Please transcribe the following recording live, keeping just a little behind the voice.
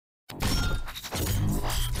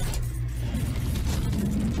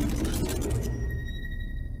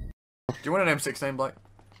you want an M16, Blake?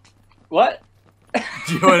 What?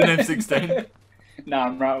 Do you want an M16? No,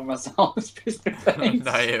 I'm right with myself.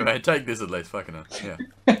 No, yeah, mate. Take this at least. Fucking hell. Yeah.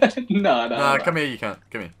 No. Nah, come here. You can't.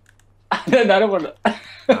 Come here. I don't want to.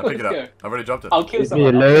 Nah, pick it up. I've already dropped it. I'll kill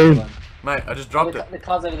someone. Mate, I just dropped it. The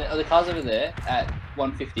car's over there. Oh, the car's over there at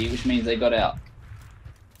 150, which means they got out.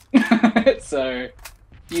 So,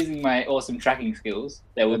 using my awesome tracking skills,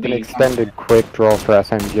 there will be an extended quick draw for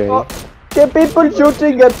SMG. Oh, get people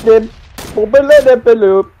shooting at them.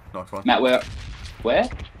 Boop-a-la-da-ba-loop. Knocked one. Matt, where?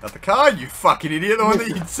 At the car, you fucking idiot. The one that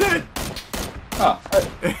you said. Oh.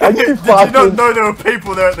 Are you Did fucking... you not know there were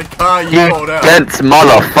people there at the car you called out? Dense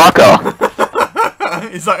motherfucker!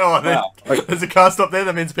 He's like, oh, Wow. there's a car stop there,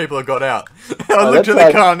 that means people have got out. I Oh, looked at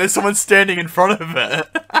that's the car and there's someone standing in front of it.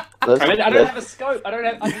 I don't have a scope.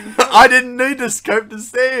 I I didn't need the scope to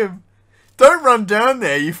see him. Don't run down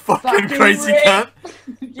there, you fucking crazy cunt.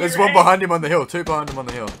 There's one behind him on the hill, two behind him on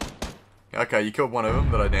the hill. Okay, you killed one of them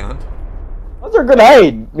that I downed. What's a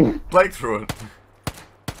grenade? Blake threw it.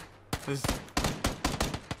 There's...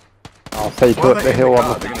 I'll see to Why are it they the in hill car?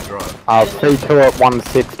 on They're the... gonna drive. I'll see to it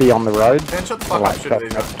 160 on the road. Dan, shut the fuck Like, up, shoot at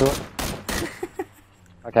these next guys. to it.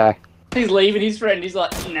 Okay. He's leaving his friend. He's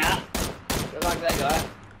like, nah. Don't like that guy.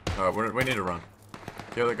 Alright, we need to run.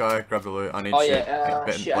 Kill the guy, grab the loot. I need Oh shit. yeah,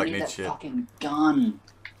 shit. I Blake need needs that shit. fucking gun.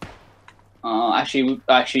 Oh, actually,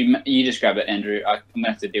 you just grab it, Andrew. I'm gonna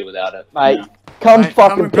have to deal without it. Mate, Yeah. come Mate, fucking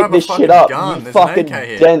come and pick grab a this fucking shit up, gun. you There's an fucking AK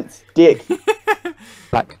here. dense dick.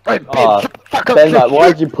 Like, Oh, Ben, like,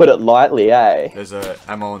 why'd you put it lightly, eh? There's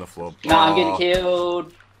ammo on the floor. Nah, I'm getting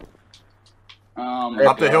killed.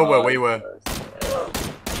 Up the hill where we were.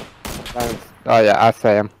 Oh yeah, I see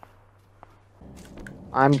him.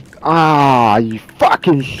 You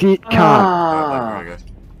fucking shit cunt! Alright, Blake,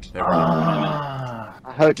 there we go.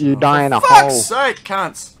 I hope you die in a For hole. fuck's sake,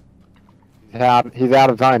 cunts! He's out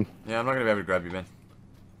of zone. Yeah, I'm not gonna be able to grab you, Ben.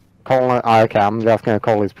 Call it. Oh, okay, I'm just gonna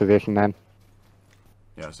call his position then.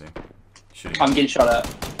 Yeah, I see. Shooting. I'm getting shot at.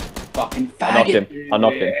 Fucking faggot. I knocked him. I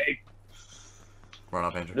knocked him. Run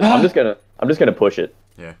up, Andrew. I'm just gonna push it.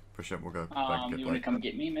 Yeah, push it. We'll go back and get You wanna Blake. come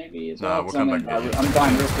get me maybe as Nah, well? we'll 'Cause come I'm back and get you. I'm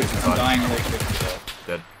dying real quick. I'm dying real quick.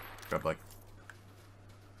 Dead. Grab Blake.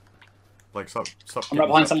 Blake, stop. Stop. I'm getting right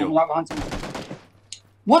behind yourself someone. I'm killed. right behind someone.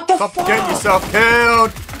 What the Stop fuck? getting yourself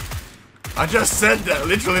killed! I just said that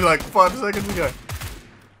literally like 5 seconds ago.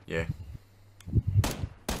 Yeah.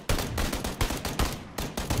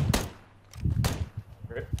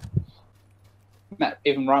 Matt,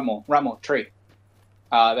 even right more, tree.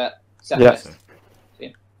 About southwest. Yeah.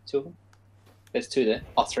 See, 2 of them. There's 2 there.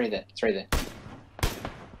 Oh, 3 there. 3 there.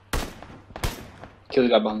 Kill the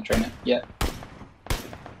guy behind the tree now. Yeah.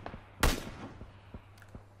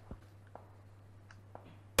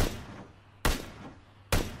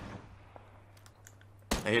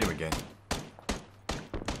 I hit him again.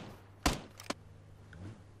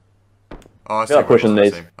 Oh, I see. feel like pushing I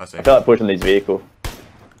these. see him. I see I him. feel like pushing these vehicles.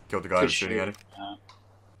 Killed the guy who's shooting at him.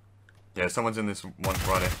 Yeah, someone's in this one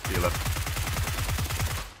right here to your left.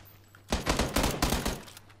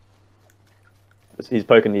 He's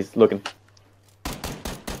poking, he's looking.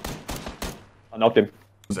 I knocked him.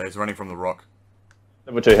 So he's running from the rock.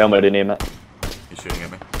 Level 2 helmet in here, Matt. He's shooting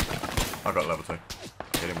at me. I got level 2.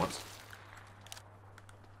 Hit him once.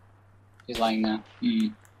 He's laying there.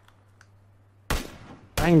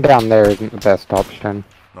 Staying down there isn't the best option.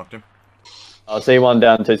 Knocked him. I'll see one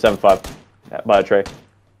down 275 by a tree.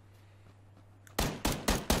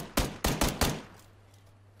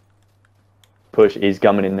 Push, he's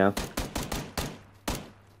gumming in now.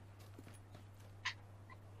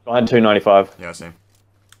 Behind 295. Yeah, I see him.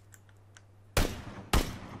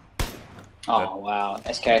 Oh wow,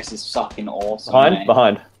 SKS is fucking awesome. Behind? mate.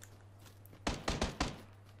 Behind.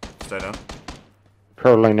 Stay down.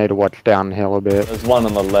 Probably need to watch downhill a bit. There's one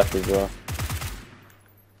on the left as well.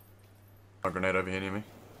 A grenade over here near me.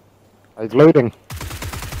 He's looting.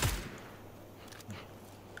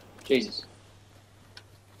 Jesus.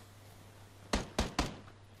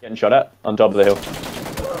 Getting shot at on top of the hill.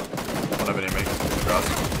 One over near me.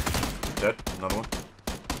 Grass. Dead. Another one.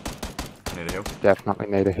 I need a heal. Definitely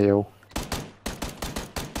need a heal.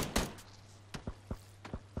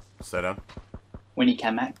 Stay down. When you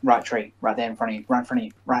can, Matt. Right tree. Right there in front of you. Right in front of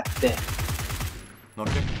you. Right there.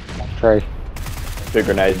 Knocked him. Tree. 2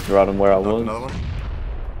 grenades right on where I Knocked was. another one.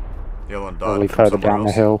 The other one died. Probably from further somewhere down the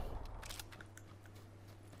else. hill.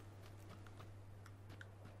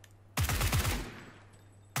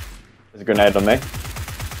 There's a grenade on me.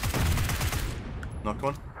 Knocked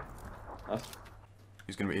one. Nice.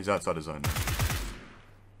 He's outside his zone now.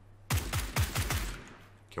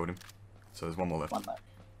 Killed him. So there's one more left. One left.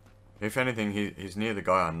 If anything, he's near the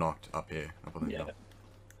guy I knocked up here. Up on the hill.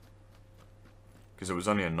 Because it was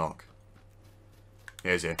only a knock.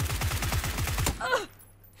 Yeah, he's here.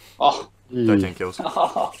 Oh. 13 kills. Dude,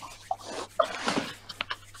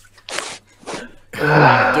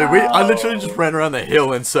 I literally just ran around the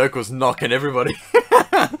hill in circles knocking everybody.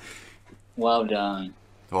 Well done.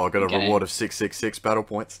 Oh, I got a reward of 666 battle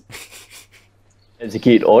points.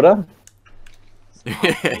 Execute order.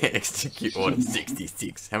 Execute order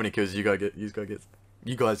 66. How many kills you guys get?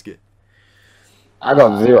 You guys get? I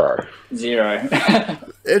got 0. 0. I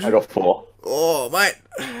got 4. Oh, mate.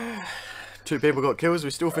 2 people got kills.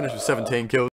 We still finished with 17 kills.